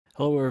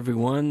Hello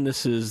everyone,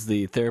 this is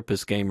the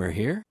Therapist Gamer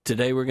here.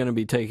 Today we're going to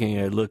be taking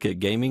a look at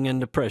gaming and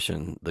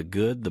depression, the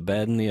good, the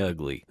bad, and the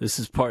ugly. This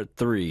is part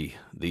 3,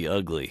 the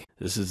ugly.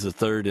 This is the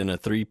third in a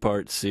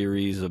 3-part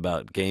series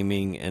about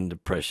gaming and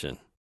depression.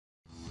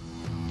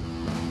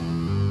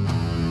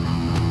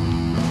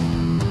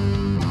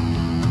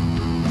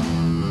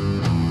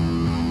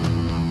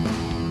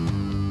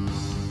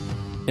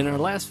 In our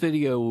last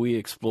video, we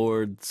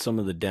explored some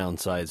of the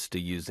downsides to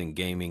using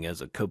gaming as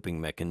a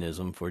coping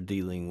mechanism for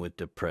dealing with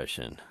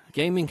depression.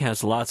 Gaming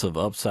has lots of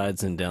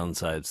upsides and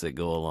downsides that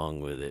go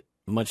along with it,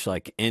 much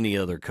like any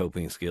other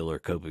coping skill or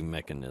coping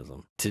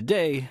mechanism.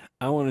 Today,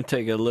 I want to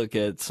take a look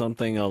at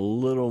something a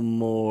little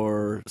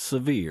more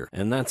severe,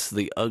 and that's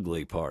the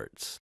ugly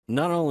parts.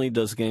 Not only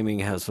does gaming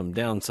have some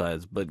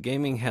downsides, but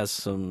gaming has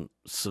some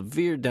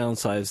severe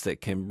downsides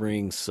that can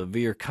bring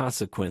severe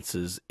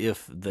consequences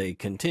if they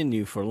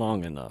continue for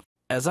long enough.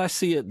 As I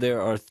see it, there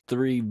are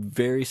 3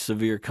 very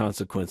severe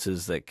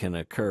consequences that can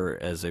occur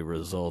as a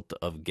result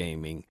of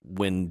gaming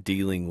when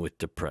dealing with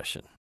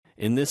depression.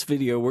 In this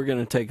video, we're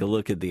going to take a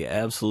look at the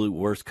absolute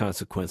worst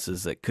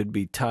consequences that could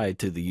be tied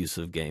to the use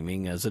of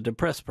gaming as a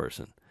depressed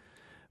person.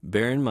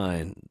 Bear in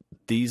mind,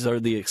 these are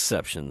the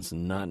exceptions,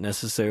 not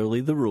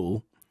necessarily the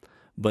rule.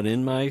 But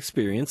in my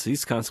experience,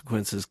 these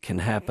consequences can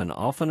happen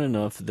often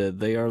enough that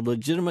they are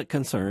legitimate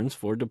concerns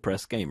for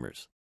depressed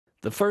gamers.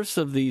 The first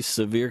of these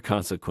severe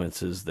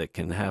consequences that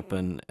can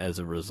happen as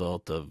a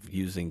result of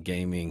using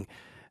gaming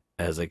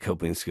as a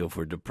coping skill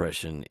for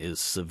depression is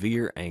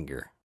severe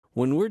anger.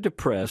 When we're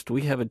depressed,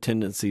 we have a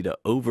tendency to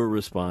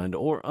over-respond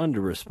or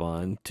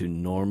under-respond to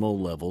normal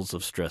levels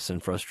of stress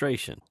and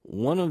frustration.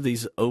 One of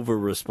these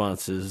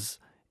over-responses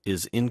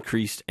is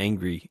increased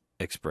angry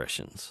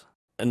expressions.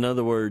 In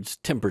other words,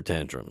 temper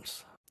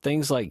tantrums.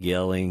 Things like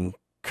yelling,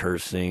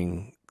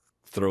 cursing,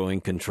 throwing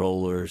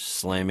controllers,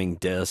 slamming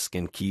desks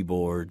and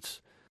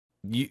keyboards.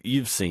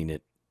 You've seen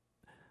it.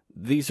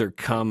 These are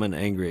common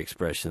angry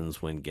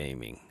expressions when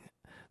gaming.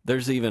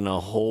 There's even a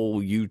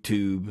whole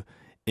YouTube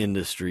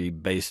industry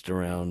based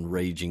around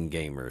raging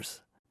gamers.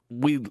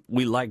 We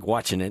like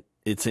watching it.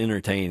 It's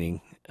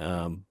entertaining,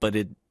 but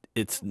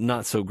it's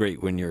not so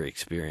great when you're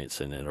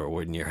experiencing it or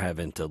when you're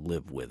having to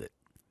live with it.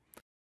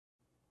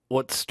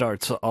 What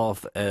starts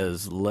off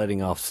as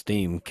letting off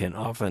steam can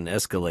often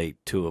escalate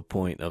to a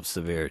point of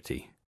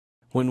severity.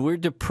 When we're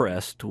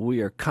depressed,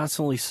 we are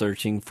constantly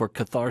searching for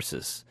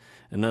catharsis.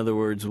 In other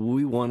words,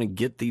 we want to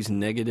get these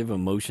negative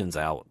emotions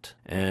out.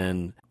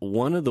 And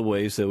one of the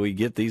ways that we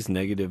get these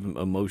negative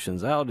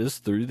emotions out is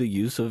through the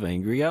use of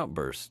angry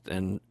outbursts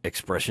and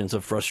expressions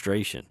of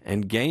frustration.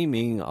 And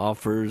gaming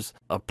offers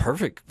a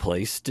perfect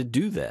place to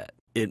do that.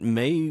 It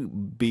may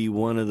be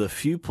one of the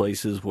few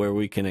places where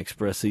we can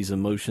express these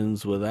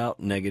emotions without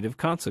negative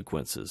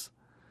consequences.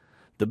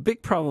 The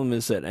big problem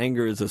is that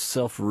anger is a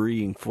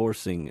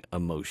self-reinforcing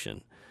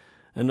emotion.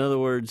 In other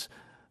words,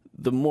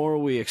 the more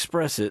we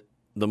express it,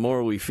 the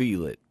more we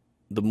feel it.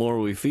 The more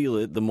we feel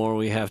it, the more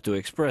we have to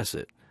express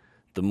it.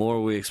 The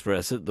more we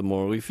express it, the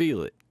more we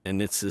feel it. And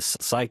it's this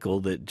cycle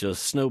that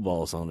just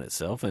snowballs on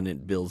itself, and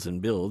it builds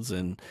and builds,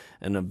 and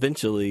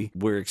eventually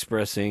we're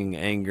expressing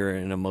anger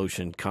and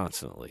emotion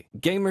constantly.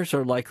 Gamers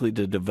are likely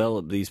to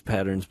develop these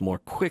patterns more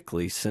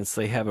quickly since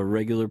they have a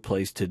regular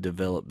place to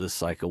develop this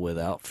cycle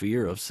without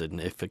fear of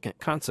significant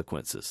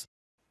consequences.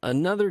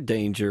 Another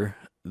danger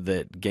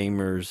that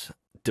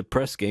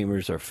depressed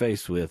gamers are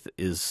faced with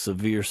is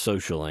severe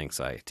social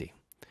anxiety.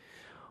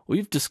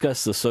 We've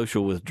discussed the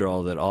social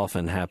withdrawal that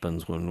often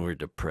happens when we're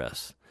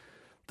depressed.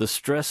 The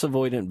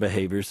stress-avoidant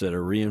behaviors that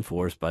are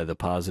reinforced by the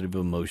positive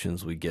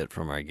emotions we get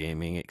from our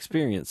gaming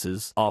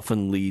experiences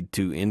often lead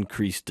to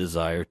increased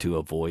desire to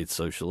avoid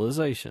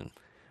socialization.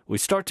 We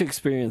start to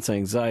experience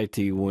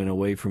anxiety when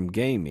away from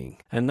gaming,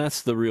 and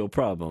that's the real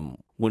problem.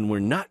 When we're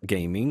not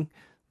gaming,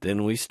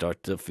 then we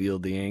start to feel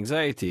the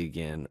anxiety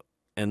again,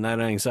 and that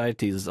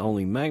anxiety is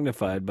only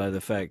magnified by the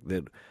fact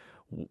that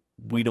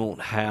we don't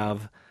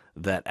have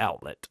that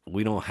outlet.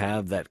 We don't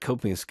have that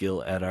coping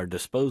skill at our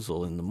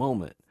disposal in the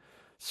moment.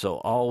 So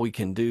all we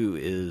can do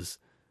is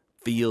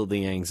feel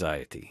the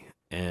anxiety.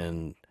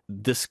 And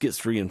this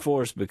gets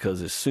reinforced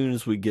because as soon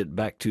as we get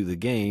back to the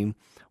game,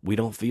 we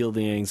don't feel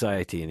the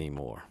anxiety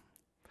anymore.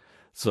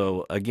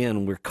 So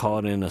again, we're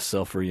caught in a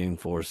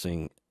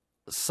self-reinforcing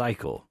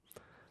cycle.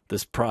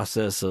 This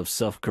process of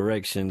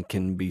self-correction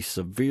can be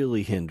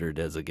severely hindered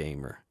as a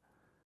gamer.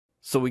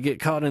 So we get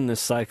caught in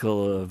this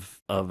cycle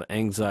of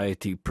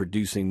anxiety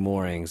producing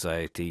more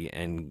anxiety,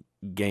 and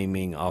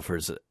gaming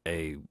offers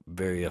a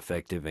very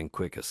effective and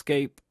quick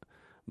escape.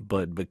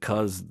 But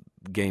because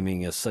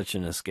gaming is such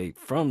an escape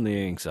from the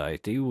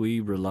anxiety, we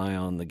rely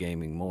on the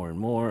gaming more and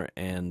more,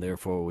 and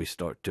therefore we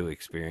start to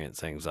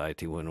experience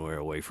anxiety when we're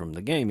away from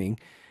the gaming.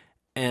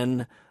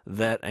 And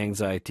that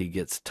anxiety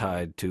gets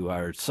tied to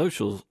our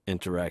social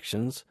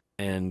interactions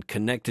and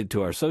connected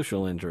to our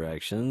social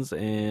interactions,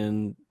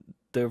 and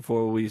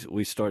therefore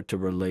we start to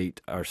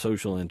relate our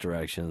social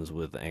interactions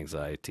with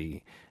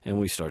anxiety, and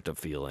we start to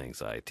feel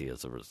anxiety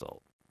as a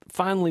result.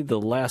 Finally, the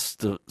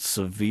last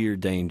severe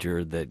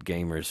danger that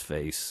gamers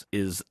face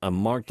is a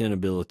marked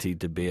inability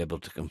to be able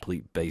to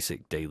complete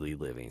basic daily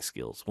living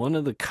skills. One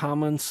of the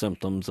common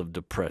symptoms of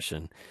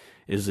depression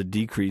is a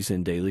decrease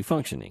in daily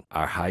functioning.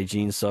 Our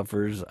hygiene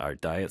suffers, our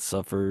diet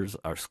suffers,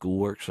 our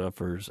schoolwork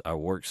suffers, our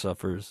work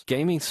suffers.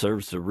 Gaming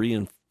serves to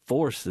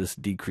reinforce this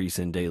decrease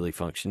in daily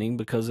functioning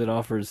because it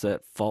offers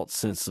that false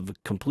sense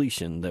of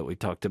completion that we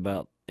talked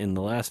about in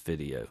the last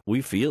video.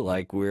 We feel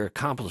like we're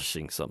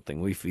accomplishing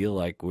something. We feel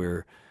like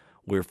we're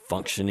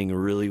functioning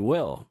really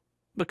well,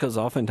 because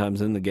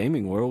oftentimes in the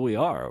gaming world we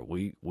are.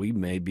 We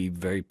may be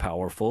very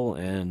powerful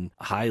and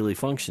highly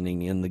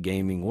functioning in the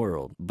gaming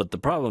world, but the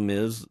problem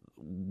is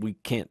we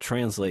can't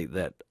translate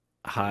that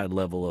high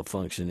level of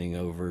functioning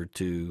over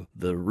to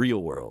the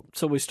real world.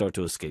 So we start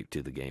to escape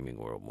to the gaming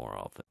world more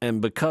often.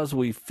 And because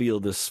we feel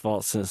this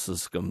false sense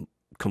of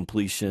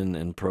completion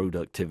and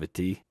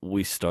productivity,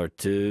 we start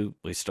to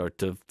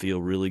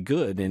feel really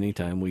good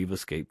anytime we've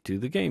escaped to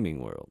the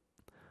gaming world.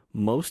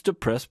 Most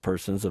depressed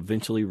persons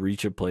eventually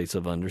reach a place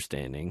of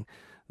understanding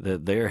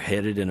that they're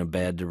headed in a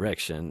bad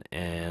direction,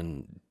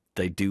 and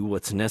they do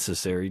what's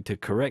necessary to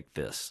correct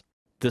this.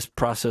 This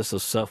process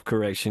of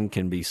self-correction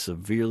can be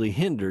severely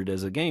hindered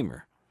as a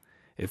gamer.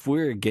 If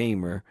we're a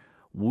gamer,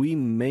 we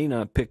may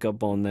not pick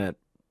up on that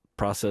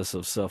process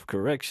of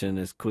self-correction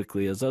as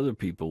quickly as other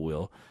people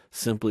will,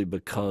 simply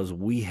because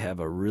we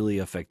have a really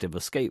effective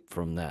escape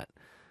from that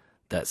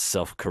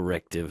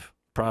self-corrective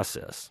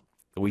process.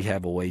 We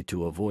have a way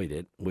to avoid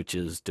it, which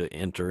is to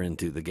enter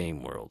into the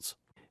game worlds.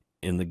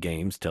 In the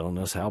games telling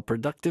us how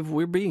productive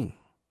we're being.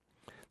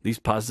 These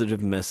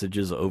positive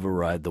messages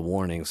override the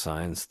warning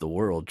signs the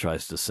world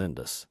tries to send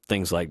us.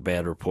 Things like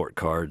bad report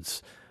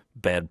cards,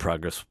 bad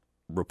progress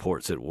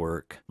reports at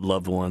work,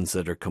 loved ones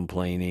that are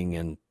complaining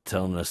and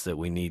telling us that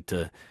we need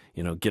to,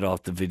 get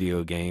off the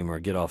video game or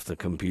get off the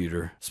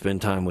computer,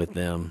 spend time with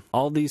them.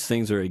 All these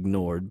things are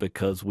ignored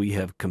because we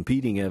have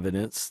competing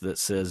evidence that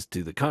says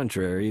to the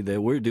contrary,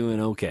 that we're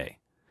doing okay.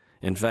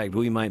 In fact,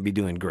 we might be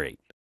doing great.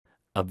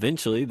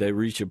 Eventually, they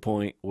reach a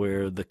point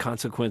where the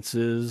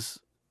consequences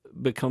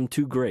become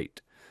too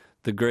great.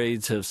 The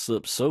grades have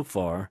slipped so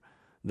far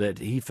that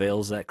he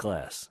fails that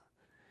class.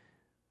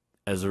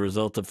 As a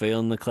result of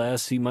failing the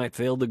class, he might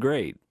fail the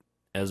grade.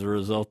 As a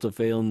result of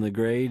failing the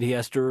grade, he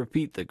has to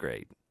repeat the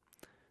grade.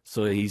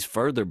 So he's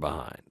further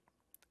behind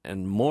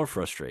and more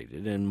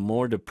frustrated and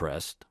more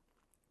depressed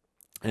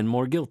and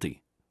more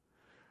guilty.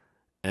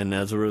 And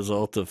as a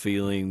result of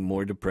feeling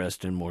more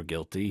depressed and more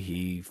guilty,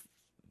 he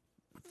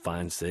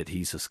finds that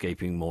he's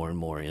escaping more and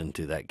more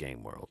into that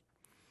game world.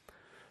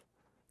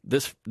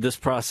 This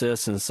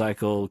process and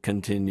cycle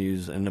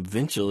continues, and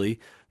eventually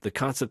the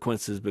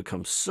consequences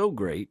become so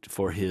great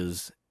for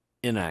his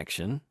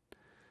inaction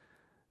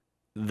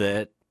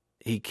that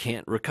he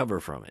can't recover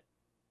from it.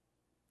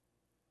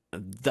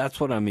 That's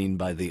what I mean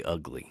by the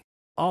ugly.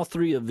 All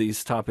three of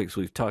these topics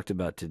we've talked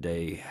about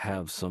today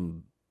have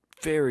some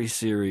very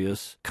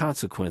serious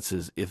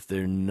consequences if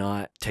they're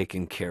not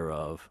taken care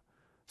of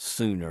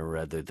sooner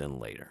rather than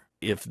later.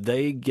 If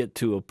they get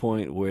to a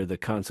point where the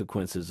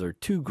consequences are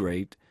too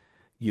great,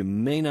 you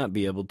may not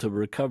be able to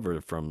recover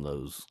from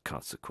those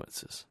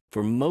consequences.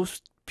 For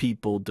most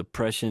people,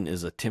 depression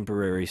is a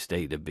temporary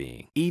state of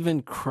being.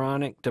 Even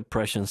chronic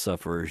depression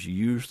sufferers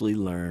usually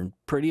learn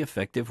pretty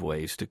effective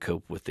ways to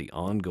cope with the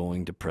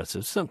ongoing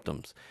depressive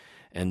symptoms,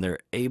 and they're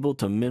able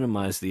to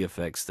minimize the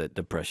effects that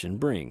depression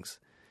brings.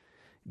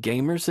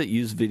 Gamers that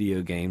use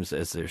video games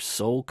as their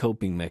sole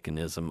coping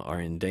mechanism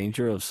are in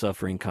danger of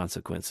suffering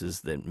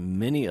consequences that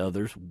many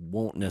others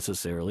won't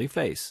necessarily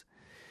face.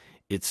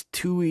 It's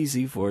too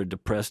easy for a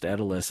depressed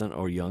adolescent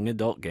or young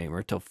adult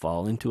gamer to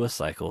fall into a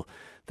cycle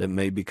that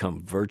may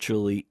become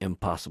virtually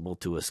impossible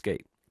to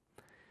escape.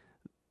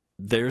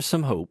 There's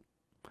some hope.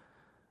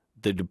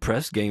 The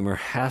depressed gamer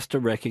has to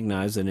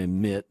recognize and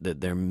admit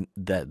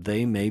that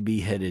they may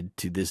be headed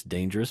to this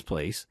dangerous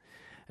place,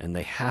 and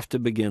they have to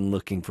begin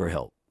looking for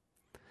help.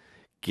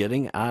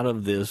 Getting out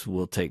of this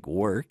will take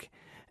work,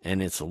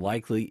 and it's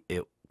likely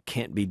it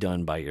can't be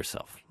done by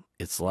yourself.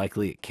 It's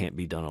likely it can't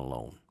be done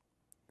alone.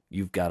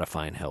 You've got to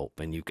find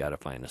help, and you've got to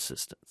find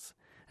assistance,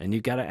 and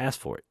you've got to ask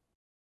for it.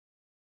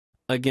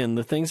 Again,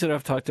 the things that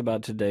I've talked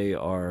about today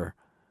are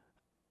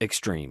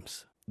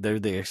extremes. They're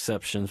the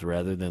exceptions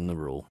rather than the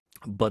rule,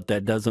 but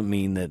that doesn't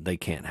mean that they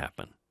can't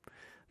happen.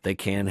 They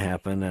can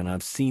happen, and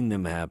I've seen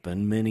them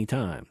happen many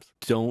times.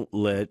 Don't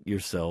let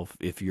yourself,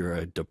 if you're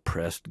a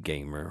depressed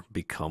gamer,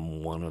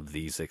 become one of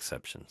these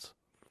exceptions,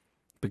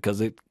 because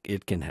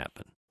it can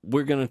happen.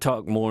 We're going to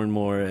talk more and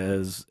more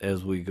as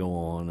we go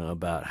on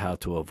about how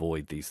to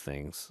avoid these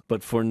things.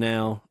 But for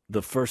now,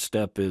 the first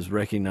step is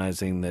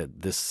recognizing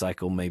that this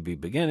cycle may be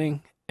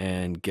beginning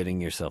and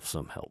getting yourself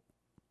some help,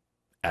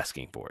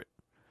 asking for it.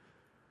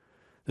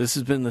 This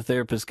has been The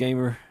Therapist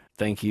Gamer.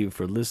 Thank you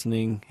for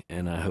listening,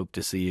 and I hope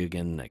to see you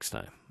again next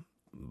time.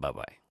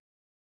 Bye-bye.